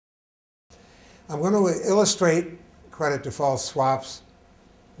I'm going to illustrate credit default swaps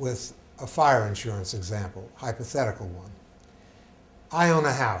with a fire insurance example, hypothetical one. I own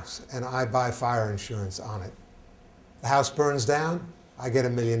a house and I buy fire insurance on it. The house burns down, I get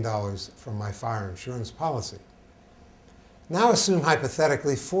 $1 million from my fire insurance policy. Now assume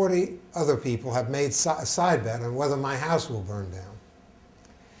hypothetically 40 other people have made a side bet on whether my house will burn down.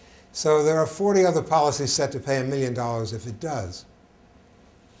 So there are 40 other policies set to pay $1 million if it does.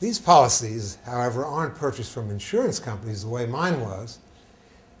 These policies, however, aren't purchased from insurance companies the way mine was,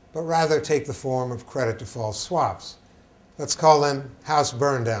 but rather take the form of credit default swaps. Let's call them house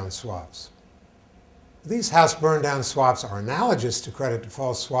burn down swaps. These house burn down swaps are analogous to credit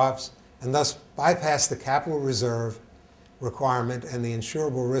default swaps and thus bypass the capital reserve requirement and the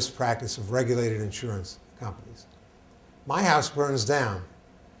insurable risk practice of regulated insurance companies. My house burns down.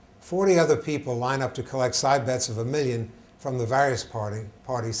 40 other people line up to collect side bets of $1 million from the various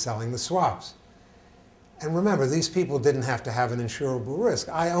parties selling the swaps. And remember, these people didn't have to have an insurable risk.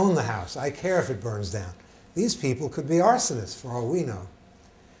 I own the house. I care if it burns down. These people could be arsonists for all we know.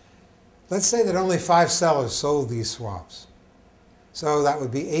 Let's say that only 5 sellers sold these swaps. So that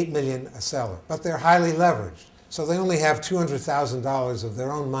would be $8 million a seller. But they're highly leveraged. So they only have $200,000 of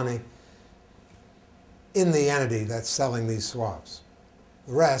their own money in the entity that's selling these swaps.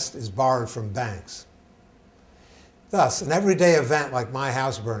 The rest is borrowed from banks. Thus, an everyday event like my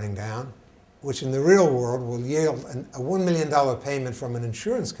house burning down, which in the real world will yield a $1 million payment from an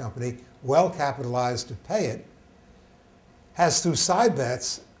insurance company well capitalized to pay it, has through side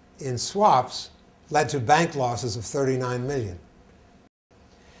bets in swaps led to bank losses of $39 million.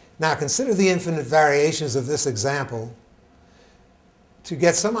 Now consider the infinite variations of this example to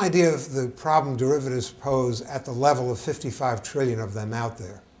get some idea of the problem derivatives pose at the level of 55 trillion of them out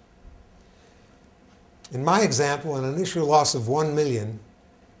there. In my example, an initial loss of $1 million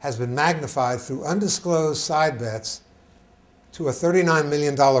has been magnified through undisclosed side bets to a $39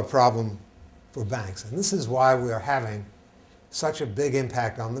 million problem for banks. And this is why we are having such a big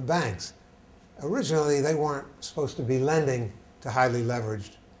impact on the banks. Originally, they weren't supposed to be lending to highly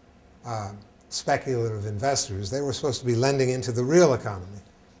leveraged speculative investors. They were supposed to be lending into the real economy.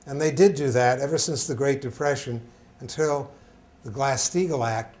 And they did do that ever since the Great Depression until the Glass-Steagall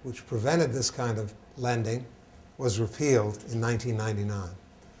Act, which prevented this kind of lending, was repealed in 1999.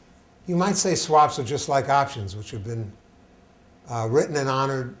 You might say swaps are just like options, which have been written and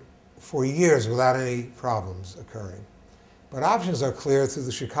honored for years without any problems occurring. But options are cleared through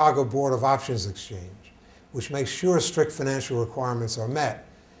the Chicago Board of Options Exchange, which makes sure strict financial requirements are met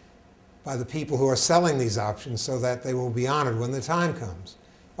by the people who are selling these options so that they will be honored when the time comes.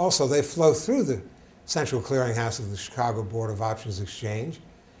 Also, they flow through the central clearinghouse of the Chicago Board of Options Exchange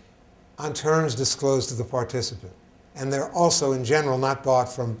on terms disclosed to the participant. And they're also, in general, not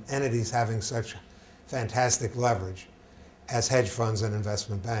bought from entities having such fantastic leverage as hedge funds and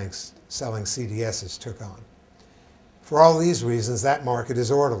investment banks selling CDSs took on. For all these reasons, that market is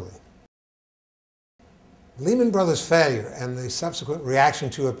orderly. Lehman Brothers' failure and the subsequent reaction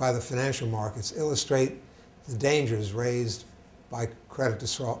to it by the financial markets illustrate the dangers raised by credit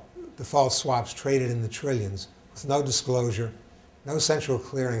default swaps traded in the trillions with no disclosure, no central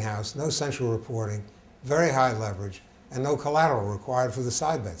clearinghouse, no central reporting, very high leverage, and no collateral required for the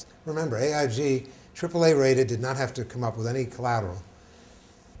side bets. Remember, AIG, AAA rated, did not have to come up with any collateral.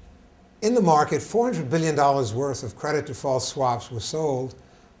 In the market, $400 billion worth of credit default swaps were sold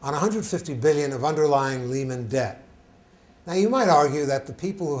on $150 billion of underlying Lehman debt. Now, you might argue that the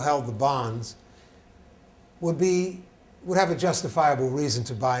people who held the bonds would have a justifiable reason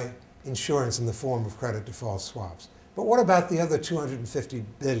to buy insurance in the form of credit default swaps. But what about the other $250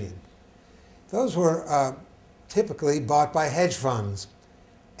 billion? Those were typically bought by hedge funds,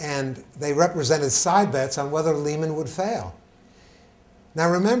 and they represented side bets on whether Lehman would fail. Now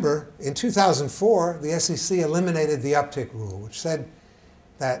remember, in 2004, the SEC eliminated the uptick rule, which said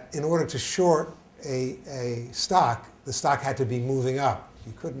that in order to short a stock, the stock had to be moving up.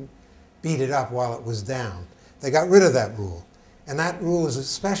 You couldn't beat it up while it was down. They got rid of that rule. And that rule is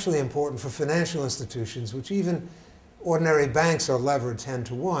especially important for financial institutions, which even ordinary banks are levered 10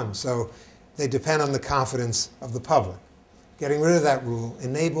 to 1. So they depend on the confidence of the public. Getting rid of that rule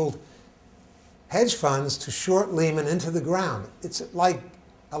enabled hedge funds to short Lehman into the ground. It's like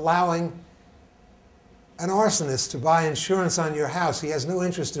allowing an arsonist to buy insurance on your house. He has no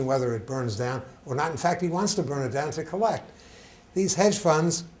interest in whether it burns down or not. In fact, he wants to burn it down to collect. These hedge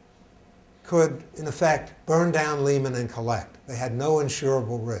funds could, in effect, burn down Lehman and collect. They had no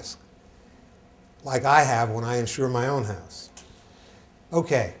insurable risk, like I have when I insure my own house.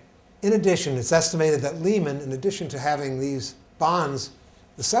 Okay. In addition, it's estimated that Lehman, in addition to having these bonds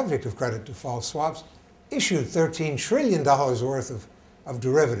the subject of credit default swaps, issued $13 trillion worth of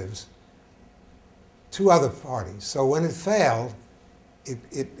derivatives to other parties. So when it failed,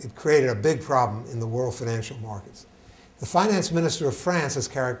 it created a big problem in the world financial markets. The finance minister of France has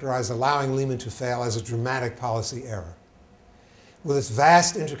characterized allowing Lehman to fail as a dramatic policy error. With its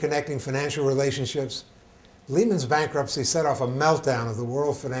vast interconnecting financial relationships, Lehman's bankruptcy set off a meltdown of the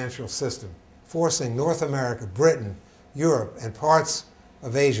world financial system, forcing North America, Britain, Europe, and parts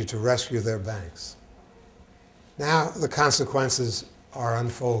of Asia to rescue their banks. Now the consequences are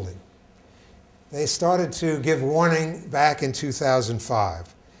unfolding. They started to give warning back in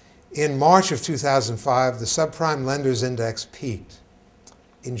 2005. In March of 2005, the subprime lenders index peaked.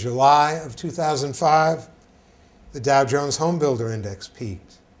 In July of 2005, the Dow Jones Home Builder Index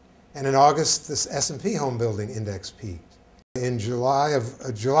peaked. And in August, this S&P Home Building Index peaked. In July of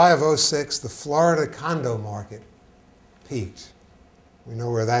 '06, the Florida condo market peaked. We know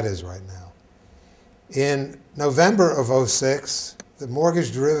where that is right now. In November of '06, the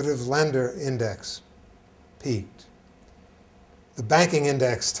Mortgage Derivative Lender Index peaked. The banking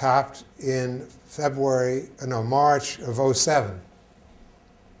index topped in March of '07.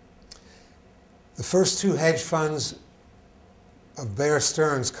 The first two hedge funds of Bear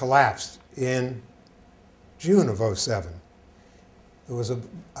Stearns collapsed in June of '07. There was a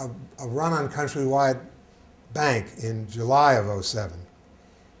run on Countrywide Bank in July of '07.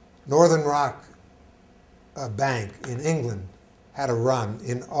 Northern Rock Bank in England had a run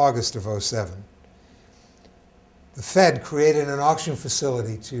in August of '07. The Fed created an auction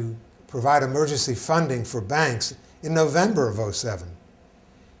facility to provide emergency funding for banks in November of '07.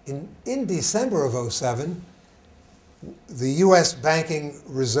 In December of '07, the U.S. banking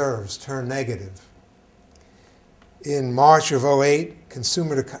reserves turned negative. In March of '08,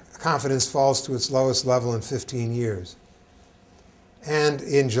 consumer confidence falls to its lowest level in 15 years. And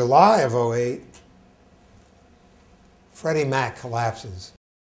in July of '08, Freddie Mac collapses.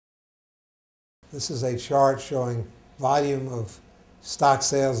 This is a chart showing volume of stock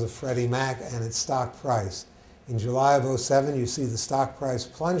sales of Freddie Mac and its stock price. In July of '07, you see the stock price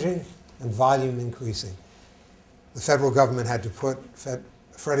plunging and volume increasing. The federal government had to put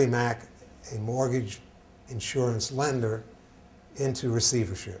Freddie Mac, a mortgage insurance lender, into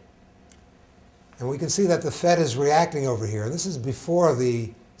receivership. And we can see that the Fed is reacting over here. And this is before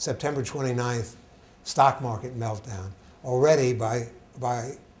the September 29th stock market meltdown. Already,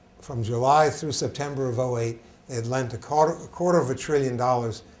 from July through September of '08, they had lent a quarter of $1 trillion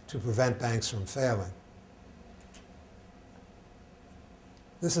to prevent banks from failing.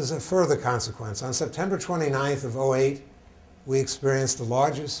 This is a further consequence. On September 29th of '08, we experienced the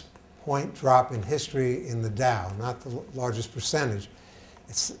largest point drop in history in the Dow, not the largest percentage,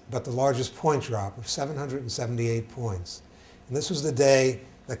 but the largest point drop of 778 points. And this was the day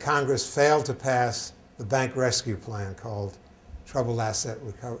that Congress failed to pass the bank rescue plan called Troubled Asset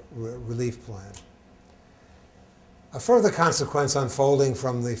Relief Plan. A further consequence unfolding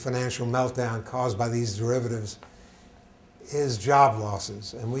from the financial meltdown caused by these derivatives is job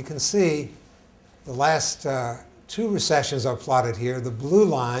losses. And we can see the last two recessions are plotted here. The blue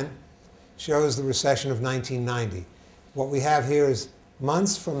line shows the recession of 1990. What we have here is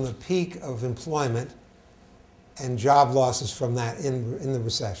months from the peak of employment and job losses from that in the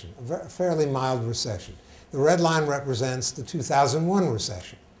recession, a fairly mild recession. The red line represents the 2001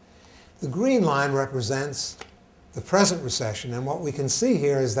 recession. The green line represents the present recession, and what we can see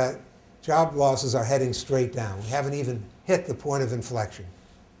here is that job losses are heading straight down. We haven't even hit the point of inflection.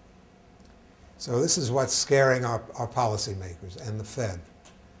 So this is what's scaring our policymakers and the Fed.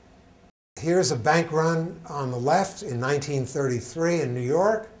 Here's a bank run on the left in 1933 in New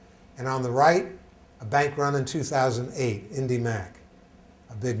York, and on the right, a bank run in 2008, IndyMac,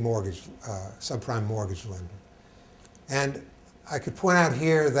 a big mortgage, subprime mortgage lender. And I could point out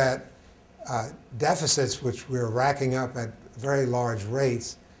here that deficits, which we're racking up at very large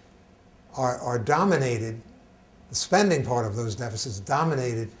rates, are dominated, the spending part of those deficits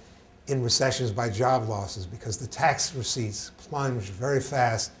dominated in recessions by job losses, because the tax receipts plunge very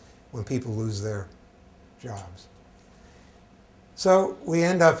fast when people lose their jobs. So we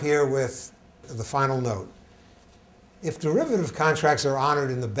end up here with the final note. If derivative contracts are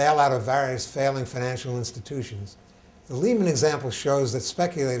honored in the bailout of various failing financial institutions, the Lehman example shows that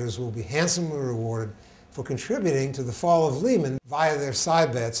speculators will be handsomely rewarded for contributing to the fall of Lehman via their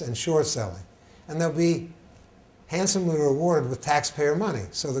side bets and short selling. And they'll be handsomely rewarded with taxpayer money.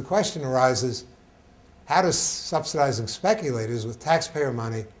 So the question arises, how does subsidizing speculators with taxpayer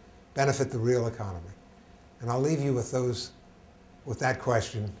money benefit the real economy? And I'll leave you with that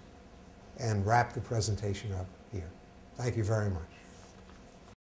question and wrap the presentation up here. Thank you very much.